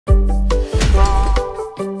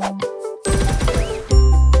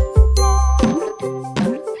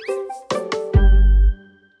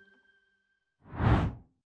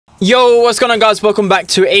Yo, what's going on, guys? Welcome back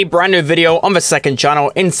to a brand new video on the second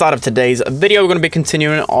channel. Inside of today's video, we're going to be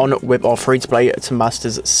continuing on with our free-to-play to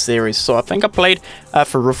masters series. So I think I played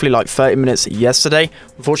for roughly like 30 minutes yesterday.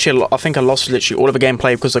 Unfortunately, I think I lost literally all of the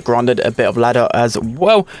gameplay because I grinded a bit of ladder as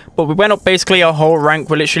well. But we went up basically a whole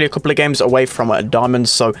rank. We're literally a couple of games away from a diamond.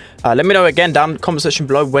 So let me know again down in the comment section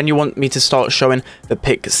below when you want me to start showing the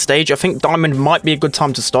pick stage. I think diamond might be a good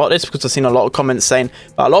time to start this because I've seen a lot of comments saying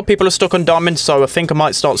that a lot of people are stuck on diamond. So I think I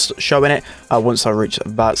might start showing it once I reach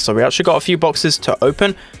that. So we actually got a few boxes to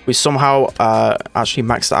open. We somehow actually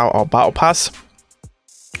maxed out our battle pass,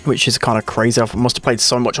 which is kind of crazy. I must have played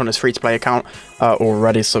so much on this free-to-play account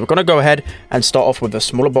already. So we're going to go ahead and start off with the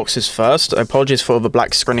smaller boxes first. Apologies for the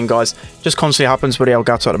black screening, guys. Just constantly happens with the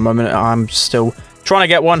Elgato at the moment. I'm still trying to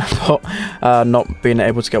get one, but not being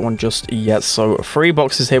able to get one just yet. So 3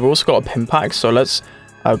 boxes here. We've also got a pin pack. So let's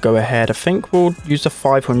go ahead. I think we'll use the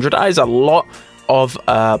 500. That is a lot of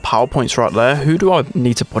power points right there. Who do I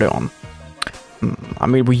need to put it on? I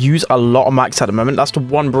mean, we use a lot of max at the moment. That's the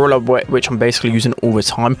one brawler which I'm basically using all the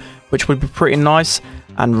time, which would be pretty nice.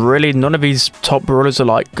 And really, none of these top brawlers are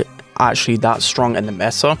like actually that strong in the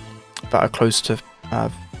meta that are close to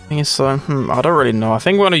thingy. So I don't really know. I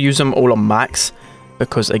think we're going to use them all on max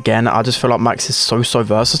because again, I just feel like max is so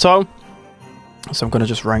versatile. So I'm going to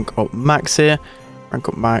just rank up max here. Rank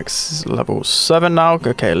up max, level 7 now.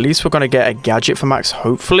 Okay, at least we're going to get a gadget for max,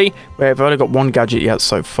 hopefully. We've only got one gadget yet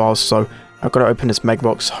so far, so I've got to open this meg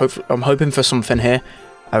box. I'm hoping for something here.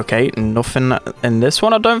 Okay, nothing in this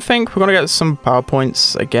one, I don't think. We're going to get some power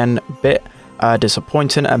points. Again, a bit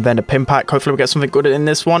disappointing. And then a pin pack. Hopefully we get something good in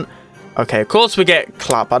this one. Okay, of course we get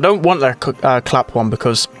clap. I don't want the clap one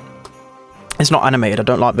because it's not animated. I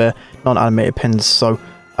don't like the non-animated pins, so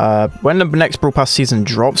when the next Brawl Pass season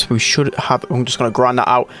drops, we should have, I'm just going to grind that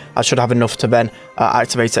out. I should have enough to then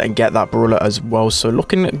activate it and get that brawler as well. So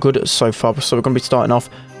looking good so far. So we're going to be starting off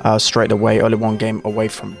straight away, only one game away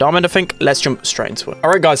from diamond, I think. Let's jump straight into it. All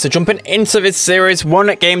right, guys, so jumping into this series,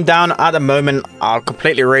 one game down at the moment. I'm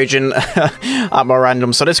completely raging at my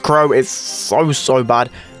random. So this crow is so bad.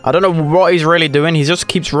 I don't know what he's really doing. He just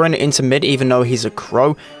keeps running into mid, even though he's a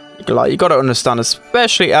crow. Like, you got to understand,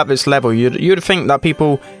 especially at this level, you'd think that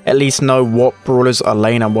people at least know what brawlers are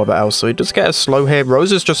lane and whatever else. So you just get a slow here.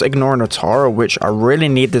 Rosa's just ignoring a Tara, which I really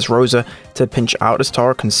need this Rosa to pinch out this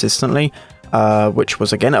Tara consistently, which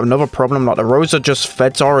was again another problem. Like, the Rosa just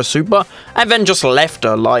fed Tara super and then just left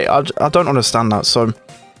her. Like, I don't understand that. So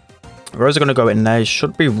Rosa going to go in there. He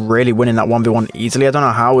should be really winning that 1v1 easily. I don't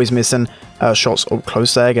know how he's missing shots up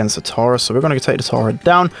close there against the Tara. So we're going to take the Tara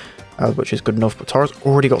down, which is good enough, but Tara's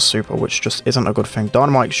already got super, which just isn't a good thing.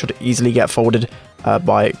 Dynamite should easily get folded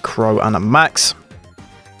by Crow and a Max.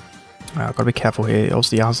 I've got to be careful here.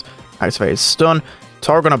 Also, he has activated stun.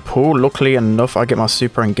 Tara gonna pull. Luckily enough, I get my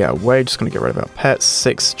super and get away. Just gonna get rid of our pets.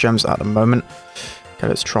 6 gems at the moment. Okay,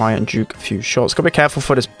 let's try and juke a few shots. Gotta be careful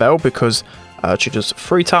for this bell because she just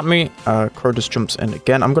free tap me. Crow just jumps in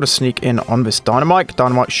again. I'm gonna sneak in on this Dynamite.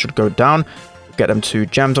 Dynamite should go down. Get them 2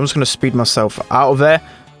 gems. I'm just gonna speed myself out of there.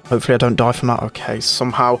 Hopefully I don't die from that. Okay,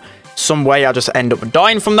 somehow, some way I just end up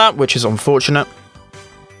dying from that, which is unfortunate.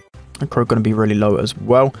 And Crow going to be really low as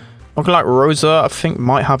well. Looking like Rosa, I think,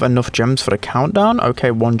 might have enough gems for the countdown.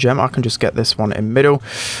 Okay, 1 gem. I can just get this one in middle.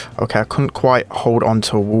 Okay, I couldn't quite hold on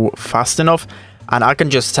to a wall fast enough. And I can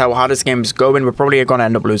just tell how this game is going. We're probably going to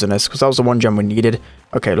end up losing this because that was the 1 gem we needed.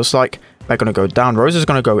 Okay, looks like they're going to go down. Rosa's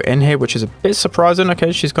going to go in here, which is a bit surprising.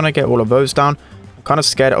 Okay, she's going to get all of those down. Kind of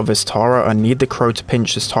scared of this Tara. I need the Crow to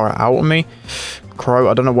pinch this Tara out on me.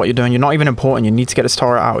 Crow, I don't know what you're doing. You're not even important. You need to get this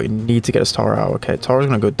Tara out. You need to get this Tara out. Okay, Tara's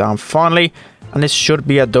going to go down finally. And this should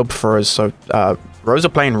be a dub for us. So, Rosa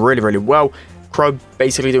playing really well. Crow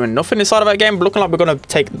basically doing nothing inside of that game. But looking like we're going to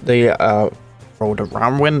take the rolled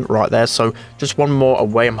around win right there. So, just one more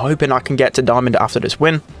away. I'm hoping I can get to diamond after this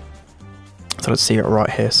win. So let's see it right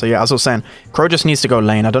here. So yeah, as I was saying, Crow just needs to go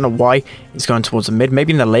lane. I don't know why he's going towards the mid.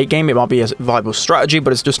 Maybe in the late game it might be a viable strategy,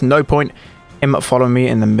 but it's just no point him following me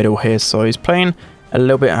in the middle here. So he's playing a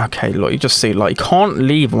little bit. Okay, look, you just see, like, you can't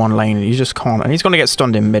leave one lane. You just can't. And he's going to get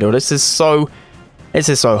stunned in middle. This is so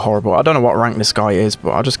horrible. I don't know what rank this guy is,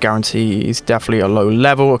 but I just guarantee he's definitely a low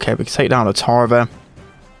level. Okay, we can take down a Tara there,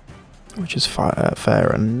 which is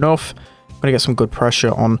fair enough. I'm going to get some good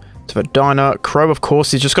pressure on to the Dyna. Crow, of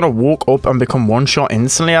course, he's just going to walk up and become 1-shot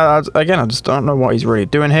instantly. Again, I just don't know what he's really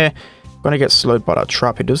doing here. Going to get slowed by that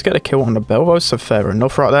trap. He does get a kill on the bell, though, so fair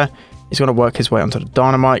enough right there. He's going to work his way onto the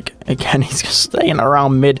Dynamite. Again, he's just staying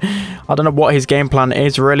around mid. I don't know what his game plan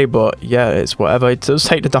is, really, but yeah, it's whatever. It does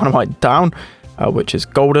take the Dynamite down, which is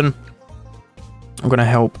golden. I'm going to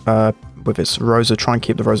help with its Rosa. Try and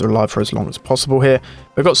keep the Rosa alive for as long as possible here.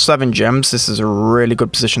 We've got 7 gems. This is a really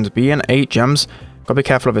good position to be in. 8 gems. Gotta be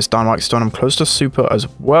careful of this Dynamite Stone. I'm close to super as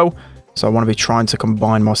well. So I want to be trying to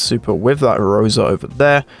combine my super with that Rosa over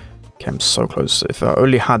there. Okay, I'm so close. If I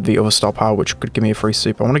only had the other star power, which could give me a free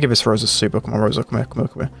super. I want to give this Rosa super. Come on, Rosa. Come here, come here,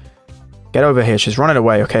 come here. Get over here. She's running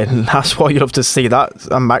away. Okay, that's what you love to see. That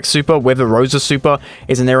max super with a Rosa super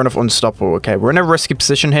is near enough unstoppable. Okay, we're in a risky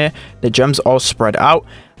position here. The gems are spread out.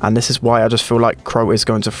 And this is why I just feel like Crow is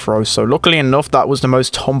going to throw. So luckily enough, that was the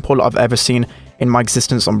most Tom pull I've ever seen in my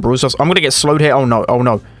existence on Brawl Stars. I'm going to get slowed here. Oh no, oh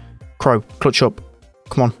no. Crow, clutch up.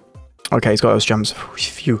 Come on. Okay, he's got those gems.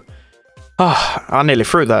 Phew. Ah, I nearly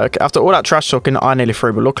threw that. After all that trash talking, I nearly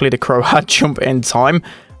threw. But luckily the Crow had jump in time.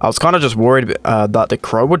 I was kind of just worried that the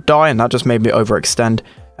Crow would die. And that just made me overextend.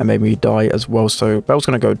 And made me die as well. So Bell's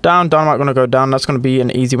going to go down. Dynamite going to go down. That's going to be an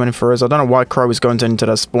easy win for us. I don't know why Crow is going into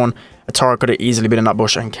that spawn. Atara could have easily been in that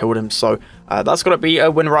bush and killed him. So that's going to be a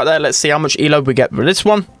win right there. Let's see how much elo we get with this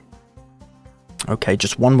one. Okay,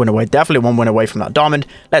 just 1 win away. Definitely 1 win away from that diamond.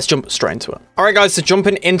 Let's jump straight into it. All right, guys, so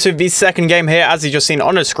jumping into the second game here. As you just seen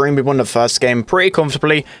on the screen, we won the first game pretty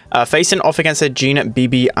comfortably. Facing off against a Jean,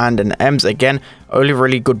 BB, and an Ems. Again, only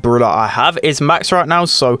really good brawler I have is Max right now.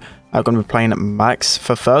 So I'm going to be playing Max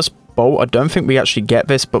for first. Bolt, I don't think we actually get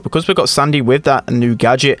this, but because we've got Sandy with that new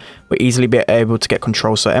gadget, we're easily be able to get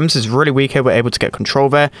control. So Ems is really weak here. We're able to get control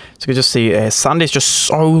there. So you can just see Sandy is just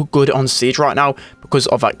so good on Siege right now because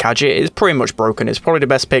of that gadget. It's pretty much broken. It's probably the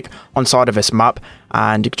best pick on side of this map.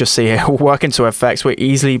 And you can just see here, working to effects, we're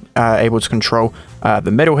easily able to control the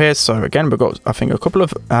middle here. So again, we've got, I think, a couple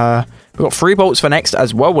of... we've got 3 bolts for next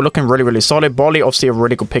as well. We're looking really, really solid. Barley, obviously, a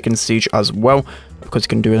really good pick in Siege as well, because he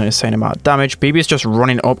can do an insane amount of damage. BB is just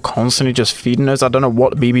running up, constantly just feeding us. I don't know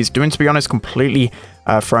what BB is doing, to be honest. Completely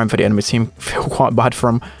throwing for the enemy team. Feel quite bad for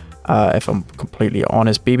him, if I'm completely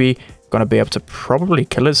honest. BB going to be able to probably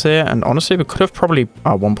kill us here. And honestly, we could have probably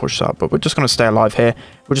one push that, but we're just going to stay alive here.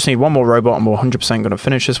 We just need one more robot and we're 100% going to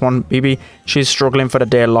finish this one. BB, she's struggling for the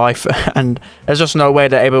dear life, and there's just no way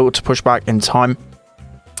they're able to push back in time.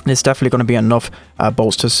 There's definitely going to be enough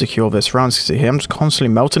bolts to secure this round. See here, I'm just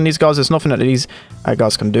constantly melting these guys. There's nothing that these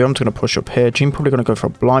guys can do. I'm just going to push up here. Jean probably going to go for a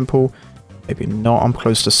blind pull. Maybe not. I'm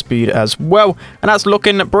close to speed as well. And that's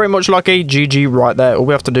looking pretty much like a GG right there. All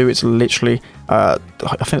we have to do is literally, I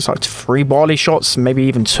think it's like 3 barley shots, maybe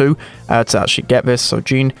even 2 to actually get this. So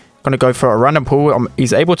Jean going to go for a random pull.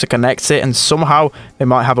 He's able to connect it, and somehow they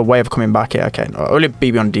might have a way of coming back here. Okay, no, only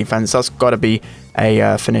BB on defense. That's got to be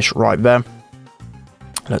a finish right there.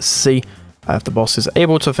 Let's see if the boss is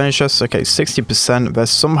able to finish us. Okay, 60%. They're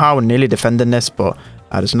somehow nearly defending this, but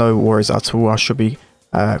there's no worries at all. I should be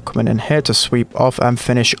coming in here to sweep off and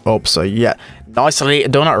finish up. So yeah, nicely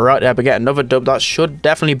done right there. But get another dub. That should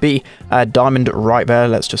definitely be a diamond right there.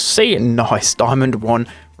 Let's just see. Nice diamond 1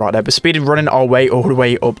 right there. But speed running our way all the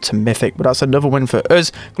way up to mythic. But that's another win for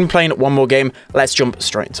us. I'm playing 1 more game. Let's jump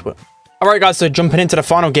straight into it. Alright guys, so jumping into the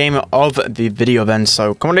final game of the video then.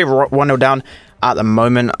 So currently 1-0 down at the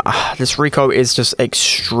moment. This Rico is just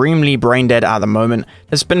extremely brain dead at the moment.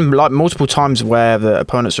 There's been like multiple times where the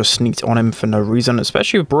opponents just sneaked on him for no reason,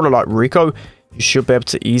 especially with a brawler like Rico. You should be able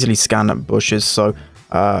to easily scan bushes. So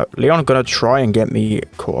Leon gonna try and get me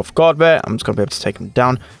caught off guard there. I'm just gonna be able to take him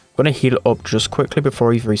down. I'm gonna heal up just quickly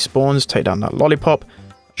before he respawns, take down that lollipop.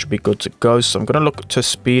 Should be good to go. So I'm gonna look to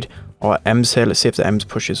speed our Ems here. Let's see if the Ems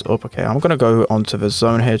pushes up. Okay, I'm going to go onto the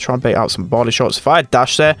zone here, try and bait out some barley shots. If I had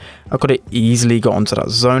dash there, I could have easily got onto that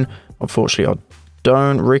zone. Unfortunately, I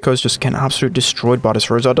don't. Rico's just getting absolutely destroyed by this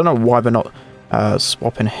Rosa. I don't know why they're not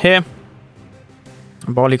swapping here.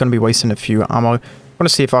 Barley going to be wasting a few ammo. I'm going to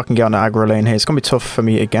see if I can get on the aggro lane here. It's going to be tough for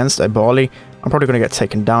me against a Barley. I'm probably going to get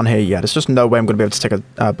taken down here. Yeah, there's just no way I'm going to be able to take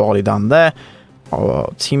a Barley down there.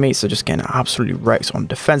 Our teammates are just getting absolutely wrecked on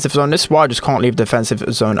defensive zone. This is why I just can't leave defensive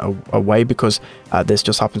zone away, because this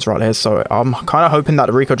just happens right here. So I'm kind of hoping that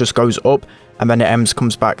the Rico just goes up and then the Ems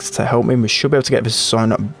comes back to help me. We should be able to get this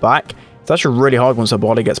zone back. It's actually really hard once the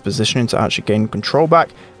Barley gets positioning to actually gain control back.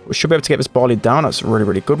 We should be able to get this Barley down. That's really,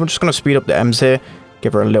 really good. We're just going to speed up the Ems here.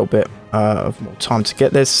 Give her a little bit of more time to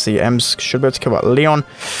get this. The Ems should be able to kill out Leon.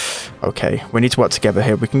 Okay, we need to work together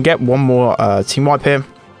here. We can get one more team wipe here.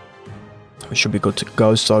 It should be good to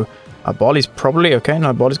go. So Barley's probably okay.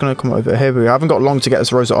 No, Barley's going to come over here. We haven't got long to get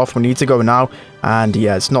this Rosa off. We need to go now. And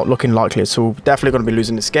yeah, it's not looking likely at all. Definitely going to be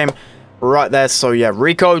losing this game right there. So yeah,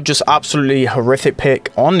 Rico, just absolutely horrific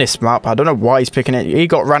pick on this map. I don't know why he's picking it. He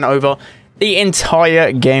got ran over the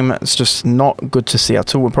entire game. It's just not good to see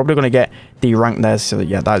at all. We're probably going to get D-rank there. So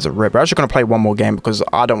yeah, that is a rip. We're actually going to play one more game because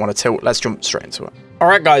I don't want to tilt. Let's jump straight into it.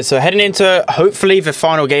 Alright guys, so heading into hopefully the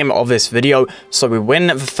final game of this video. So we win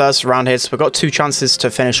the first round here. So we've got 2 chances to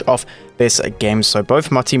finish off this game. So both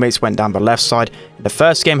of my teammates went down the left side. In the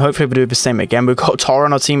first game, hopefully we do the same again. We've got Tara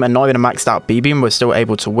on our team and not even a maxed out BB, and we're still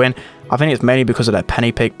able to win. I think it's mainly because of that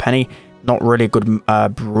Penny pick. Penny, not really a good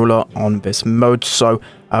brawler on this mode. So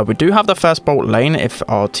we do have the first bolt lane. If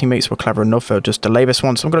our teammates were clever enough, they'll just delay this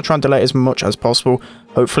one. So I'm going to try and delay as much as possible.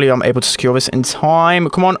 Hopefully I'm able to secure this in time.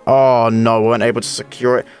 Come on. Oh no, I weren't able to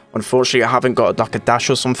secure it. Unfortunately, I haven't got like a dash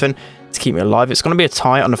or something to keep me alive. It's going to be a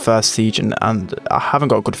tie on the first siege, and I haven't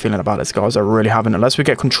got a good feeling about this, guys. I really haven't. Unless we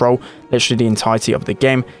get control literally the entirety of the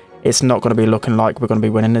game, it's not going to be looking like we're going to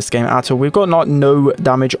be winning this game at all. We've got like no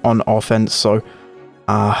damage on offense, so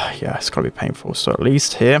yeah, it's going to be painful. So at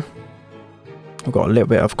least here we've got a little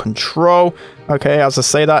bit of control. Okay, as I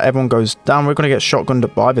say that, everyone goes down. We're going to get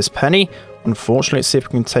shotgunned by this Penny. Unfortunately, let's see if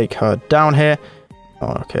we can take her down here.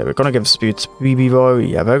 Okay, we're going to give speed to BB though.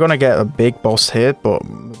 Yeah, we're going to get a big boss here, but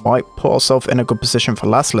we might put ourselves in a good position for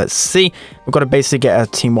last. Let's see. We've got to basically get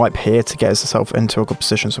a team wipe here to get ourselves into a good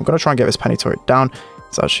position. So I'm going to try and get this Penny turret down.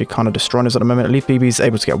 It's actually kind of destroying us at the moment. At least BB's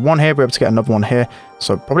able to get one here. We're able to get another one here.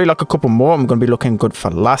 So probably like a couple more. I'm going to be looking good for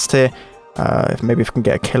last here. Maybe if we can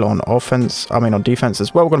get a kill on offense, on defense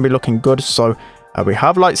as well, we're going to be looking good. So we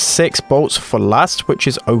have like 6 bolts for last, which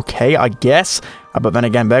is okay, I guess. But then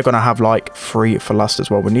again, they're going to have like 3 for last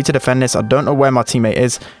as well. We need to defend this. I don't know where my teammate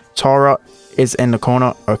is. Tara is in the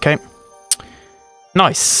corner. Okay.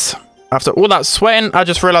 Nice. After all that sweating, I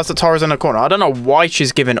just realized that Tara's in the corner. I don't know why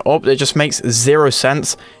she's giving up. It just makes 0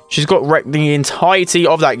 sense. She's got wrecked the entirety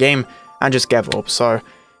of that game and just gave up. So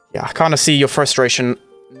yeah, I kind of see your frustration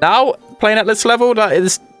now playing at this level.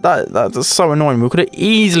 That's so annoying. We could have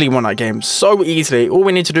easily won that game, so easily. All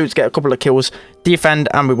we need to do is get a couple of kills, defend,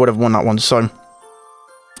 and we would have won that one. So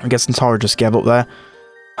I guess Tara just gave up there.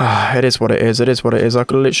 It is what it is. It is what it is. I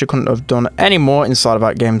literally couldn't have done any more inside of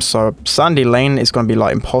that game. So Sandy lane is going to be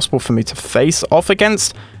like impossible for me to face off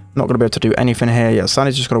against. I'm not going to be able to do anything here. Yeah,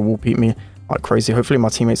 Sandy's just going to wall peep me like crazy. Hopefully my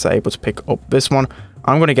teammates are able to pick up this one.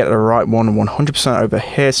 I'm going to get the right one 100% over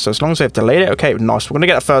here. So as long as they've delayed it, okay, nice. We're going to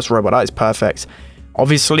get a first robot. That is perfect.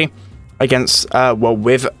 Obviously, against, well,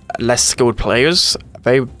 with less skilled players,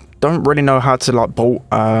 they don't really know how to like bolt,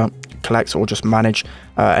 collect, or just manage.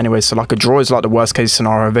 Anyway, so like a draw is like the worst case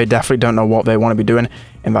scenario. They definitely don't know what they want to be doing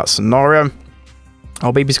in that scenario.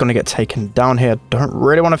 Our baby's going to get taken down here. Don't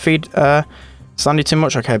really want to feed Sandy too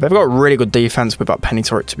much. Okay, they've got really good defense with that Penny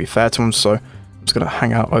turret, to be fair to them. So I'm just going to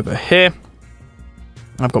hang out over here.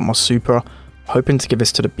 I've got my super, hoping to give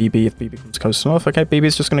this to the BB if BB comes close enough. Okay,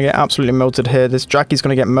 BB's just going to get absolutely melted here. This Jackie's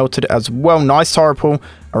going to get melted as well. Nice Tara pull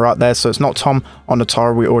right there. So it's not Tom on the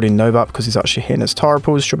Tara. We already know that because he's actually hitting his Tara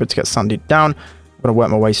pulls. Should be able to get Sandy down. I'm going to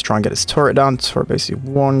work my way to try and get this turret down. Turret basically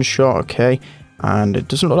one shot. Okay, and it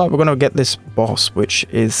doesn't look like we're going to get this boss, which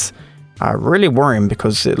is really worrying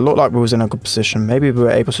because it looked like we was in a good position. Maybe we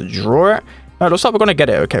were able to draw it. No, it looks like we're going to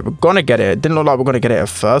get it. Okay, we're going to get it. It didn't look like we're going to get it at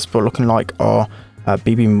first, but looking like our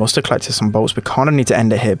BB must have collected some bolts. We kind of need to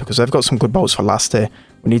end it here because they've got some good bolts for last here.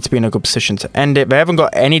 We need to be in a good position to end it. They haven't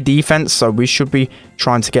got any defense, so we should be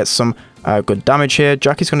trying to get some good damage here.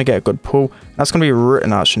 Jackie's going to get a good pull. That's going to be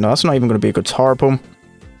written. Actually, no, that's not even going to be a good Tara pull.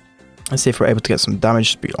 Let's see if we're able to get some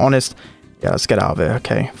damage, to be honest. Yeah, let's get out of it.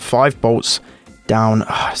 Okay, 5 bolts down.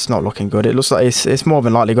 It's not looking good. It looks like it's more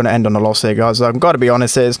than likely going to end on a loss here, guys. I've got to be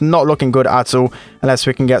honest, it's not looking good at all unless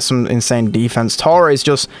we can get some insane defense. Tara is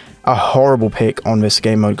just a horrible pick on this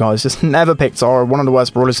game mode, guys. Just never picked Tara. One of the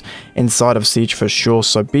worst brawlers inside of Siege for sure.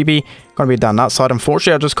 So BB going to be down that side.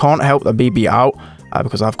 Unfortunately, I just can't help the BB out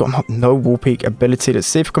because I've got no wall peek ability. Let's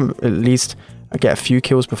see if we can at least get a few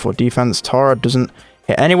kills before defense. Tara doesn't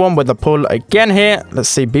hit anyone with the pull again here. Let's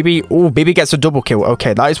see, BB. Oh, BB gets a double kill.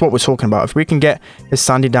 Okay, that is what we're talking about. If we can get his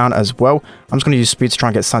Sandy down as well, I'm just going to use speed to try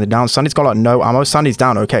and get Sandy down. Sandy's got like no ammo. Sandy's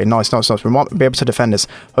down. Okay, nice. We might be able to defend this.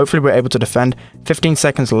 Hopefully we're able to defend. 15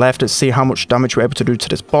 seconds left. Let's see how much damage we're able to do to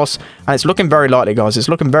this boss, and it's looking very likely, guys. It's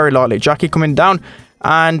looking very likely. Jackie coming down,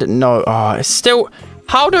 and no, it's still.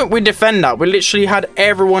 How don't we defend that? We literally had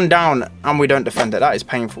everyone down and we don't defend it. That is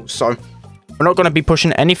painful. So we're not going to be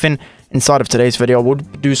pushing anything inside of today's video. We'll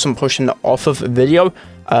do some pushing off of video.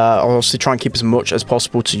 I'll obviously try and keep as much as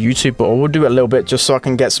possible to YouTube, but we'll do it a little bit just so I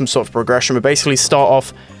can get some sort of progression. We basically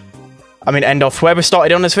end off where we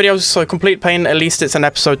started on this video. So complete pain, at least it's an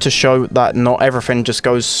episode to show that not everything just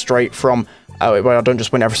goes straight from where I don't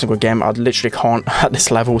just win every single game. I literally can't at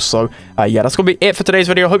this level. So yeah, that's gonna be it for today's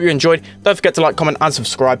video. I hope you enjoyed. Don't forget to like, comment, and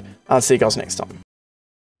subscribe. I'll see you guys next time.